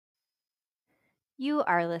You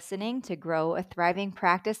are listening to Grow a Thriving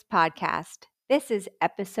Practice podcast. This is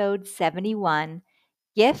episode 71,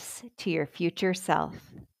 Gifts to Your Future Self.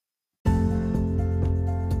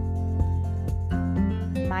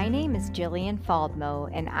 My name is Jillian Faldmo,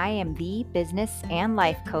 and I am the business and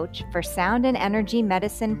life coach for sound and energy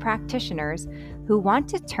medicine practitioners who want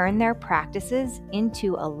to turn their practices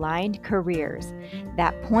into aligned careers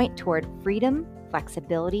that point toward freedom,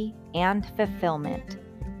 flexibility, and fulfillment.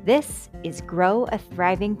 This is Grow a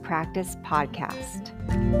Thriving Practice podcast.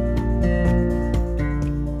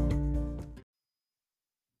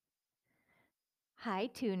 Hi,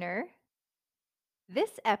 Tuner. This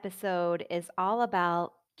episode is all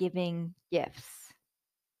about giving gifts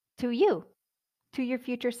to you, to your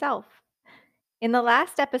future self. In the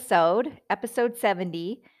last episode, episode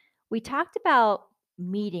 70, we talked about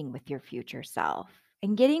meeting with your future self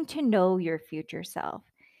and getting to know your future self.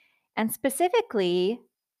 And specifically,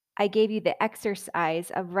 I gave you the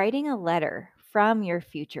exercise of writing a letter from your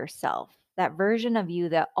future self, that version of you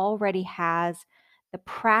that already has the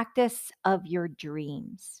practice of your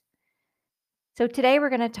dreams. So today we're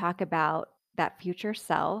going to talk about that future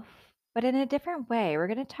self, but in a different way. We're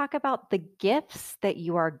going to talk about the gifts that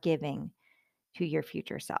you are giving to your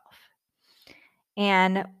future self.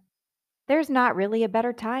 And there's not really a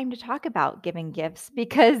better time to talk about giving gifts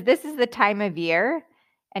because this is the time of year.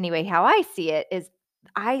 Anyway, how I see it is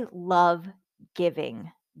I love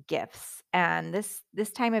giving gifts. And this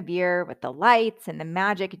time of year with the lights and the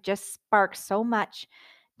magic, it just sparks so much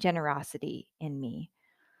generosity in me.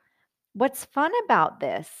 What's fun about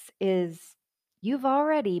this is you've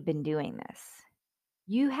already been doing this.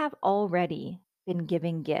 You have already been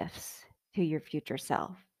giving gifts to your future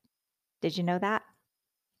self. Did you know that?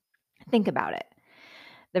 Think about it.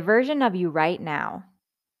 The version of you right now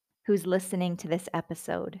who's listening to this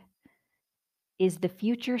episode is the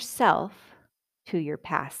future self to your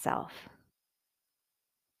past self.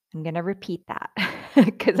 I'm going to repeat that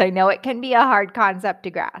because I know it can be a hard concept to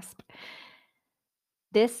grasp.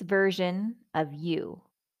 This version of you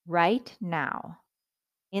right now,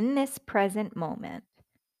 in this present moment,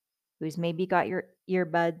 who's maybe got your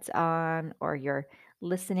earbuds on or you're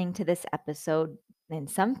listening to this episode in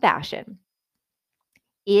some fashion,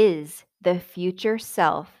 is the future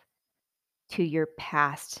self to your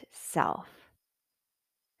past self.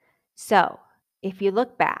 So, if you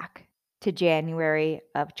look back to January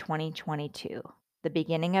of 2022, the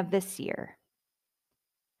beginning of this year,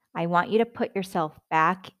 I want you to put yourself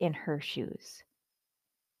back in her shoes.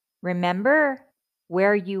 Remember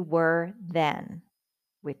where you were then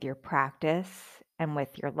with your practice and with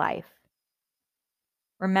your life.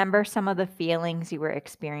 Remember some of the feelings you were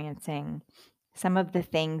experiencing, some of the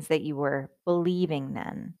things that you were believing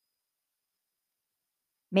then.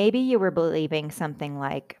 Maybe you were believing something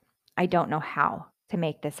like, I don't know how to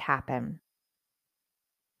make this happen.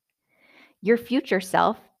 Your future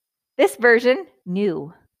self, this version,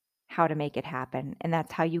 knew how to make it happen, and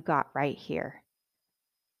that's how you got right here.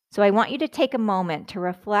 So I want you to take a moment to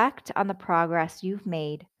reflect on the progress you've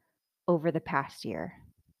made over the past year.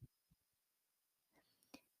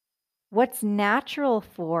 What's natural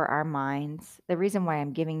for our minds, the reason why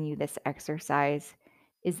I'm giving you this exercise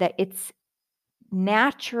is that it's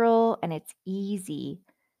natural and it's easy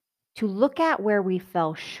to look at where we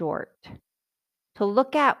fell short, to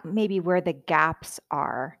look at maybe where the gaps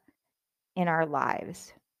are in our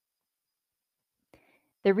lives.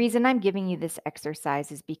 The reason I'm giving you this exercise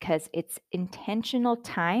is because it's intentional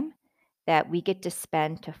time that we get to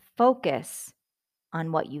spend to focus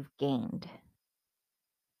on what you've gained.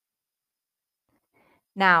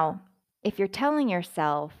 Now, if you're telling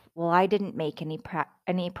yourself, well, I didn't make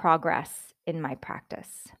any progress in my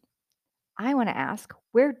practice, I want to ask,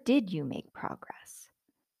 where did you make progress?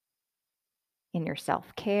 In your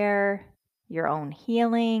self-care, your own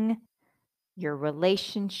healing, your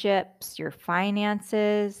relationships, your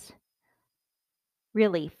finances?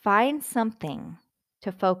 Really find something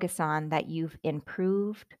to focus on that you've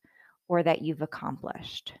improved or that you've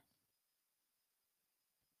accomplished.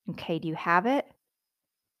 Okay, do you have it?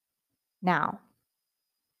 Now,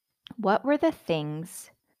 what were the things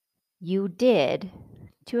you did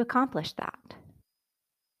to accomplish that?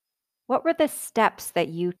 What were the steps that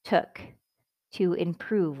you took to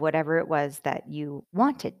improve whatever it was that you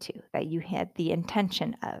wanted to, that you had the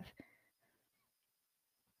intention of?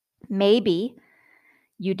 Maybe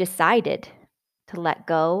you decided to let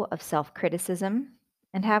go of self-criticism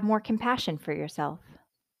and have more compassion for yourself.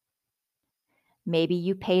 Maybe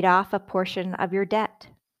you paid off a portion of your debt.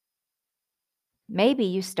 Maybe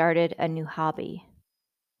you started a new hobby.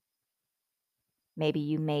 Maybe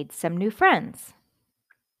you made some new friends.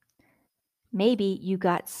 Maybe you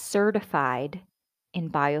got certified in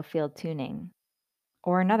biofield tuning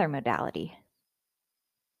or another modality.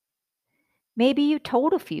 Maybe you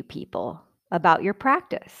told a few people about your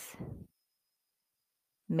practice.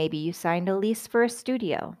 Maybe you signed a lease for a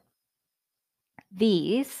studio.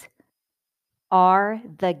 These are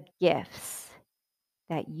the gifts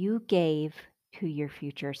that you gave to your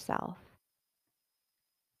future self.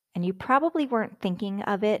 And you probably weren't thinking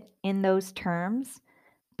of it in those terms,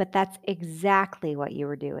 but that's exactly what you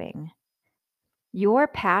were doing. Your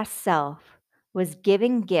past self was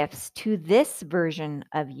giving gifts to this version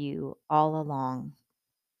of you all along.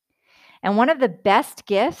 And one of the best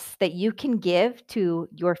gifts that you can give to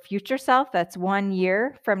your future self, that's 1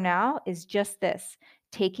 year from now, is just this: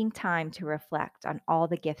 taking time to reflect on all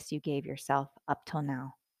the gifts you gave yourself up till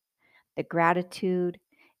now. The gratitude,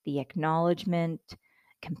 the acknowledgement,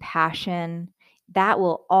 compassion, that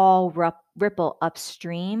will all ripple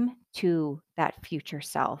upstream to that future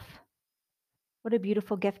self. What a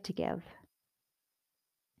beautiful gift to give.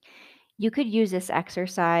 You could use this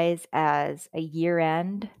exercise as a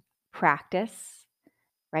year-end practice.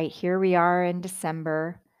 Right here we are in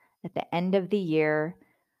December, at the end of the year,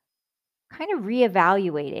 kind of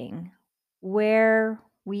reevaluating where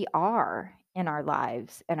we are in our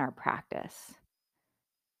lives and our practice.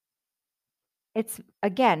 It's,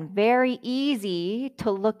 again, very easy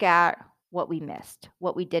to look at what we missed,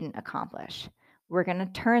 what we didn't accomplish. We're going to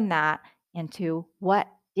turn that into, what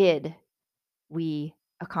did we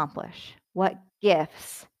accomplish? What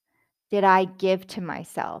gifts did I give to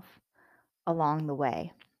myself along the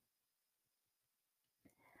way?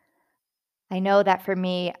 I know that for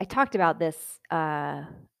me, I talked about this a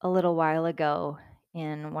little while ago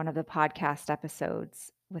in one of the podcast episodes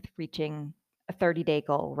with reaching a 30-day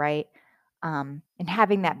goal, right? And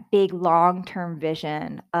having that big long term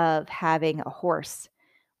vision of having a horse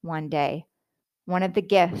one day. One of the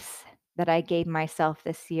gifts that I gave myself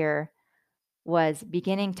this year was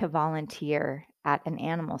beginning to volunteer at an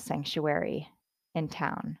animal sanctuary in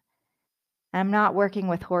town. I'm not working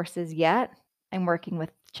with horses yet. I'm working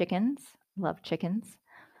with chickens. Love chickens.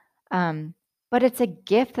 Um, but it's a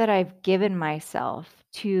gift that I've given myself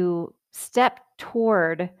to step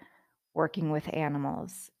toward working with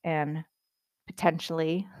animals and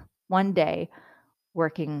potentially one day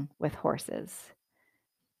working with horses.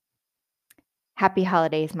 Happy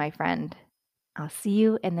holidays, my friend. I'll see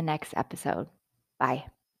you in the next episode. Bye.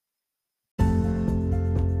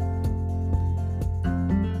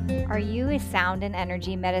 Are you a sound and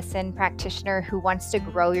energy medicine practitioner who wants to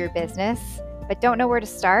grow your business but don't know where to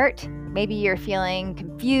start? Maybe you're feeling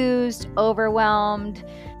confused, overwhelmed.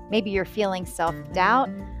 Maybe you're feeling self-doubt.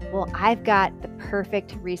 Well, I've got the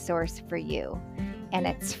perfect resource for you, and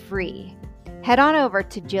it's free. Head on over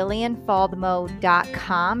to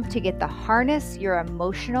JillianFaldmo.com to get the Harness Your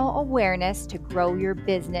Emotional Awareness to Grow Your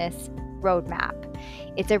Business roadmap.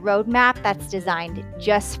 It's a roadmap that's designed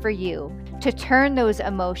just for you to turn those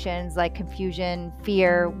emotions like confusion,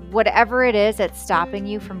 fear, whatever it is that's stopping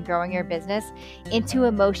you from growing your business into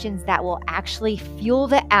emotions that will actually fuel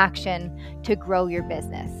the action to grow your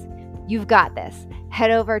business. You've got this.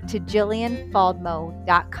 Head over to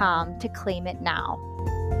JillianFaldmo.com to claim it now.